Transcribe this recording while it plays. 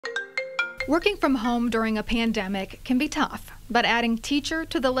Working from home during a pandemic can be tough, but adding teacher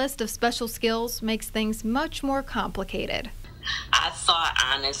to the list of special skills makes things much more complicated. I thought,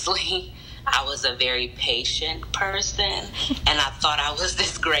 honestly, I was a very patient person, and I thought I was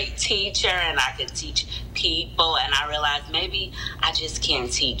this great teacher and I could teach people, and I realized maybe I just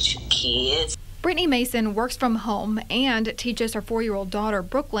can't teach kids. Brittany Mason works from home and teaches her 4-year-old daughter,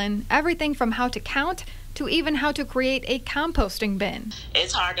 Brooklyn, everything from how to count to even how to create a composting bin.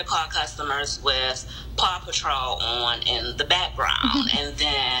 It's hard to call customers with Paw Patrol on in the background, and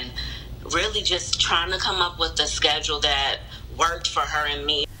then really just trying to come up with a schedule that worked for her and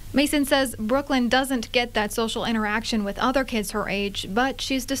me. Mason says Brooklyn doesn't get that social interaction with other kids her age, but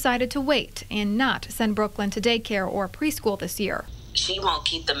she's decided to wait and not send Brooklyn to daycare or preschool this year. She won't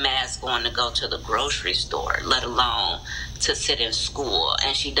keep the mask on to go to the grocery store, let alone to sit in school,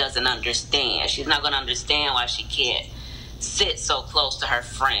 and she doesn't understand. She's not going to understand why she can't sit so close to her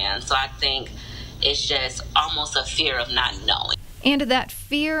friends. So I think it's just almost a fear of not knowing. And that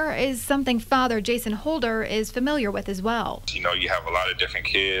fear is something Father Jason Holder is familiar with as well. You know, you have a lot of different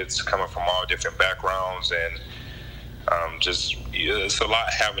kids coming from all different backgrounds, and it's a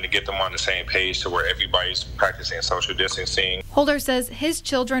lot having to get them on the same page to where everybody's practicing social distancing. Holder says his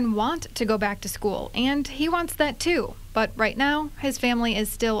children want to go back to school, and he wants that too. But right now, his family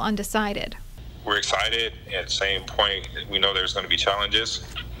is still undecided. We're excited. At the same point, we know there's going to be challenges.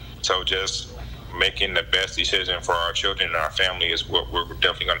 So just making the best decision for our children and our family is what we're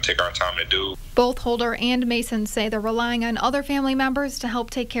definitely going to take our time to do. Both Holder and Mason say they're relying on other family members to help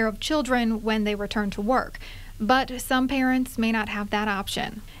take care of children when they return to work. But some parents may not have that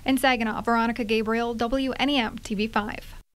option. In Saginaw, Veronica Gabriel, WNEM TV5.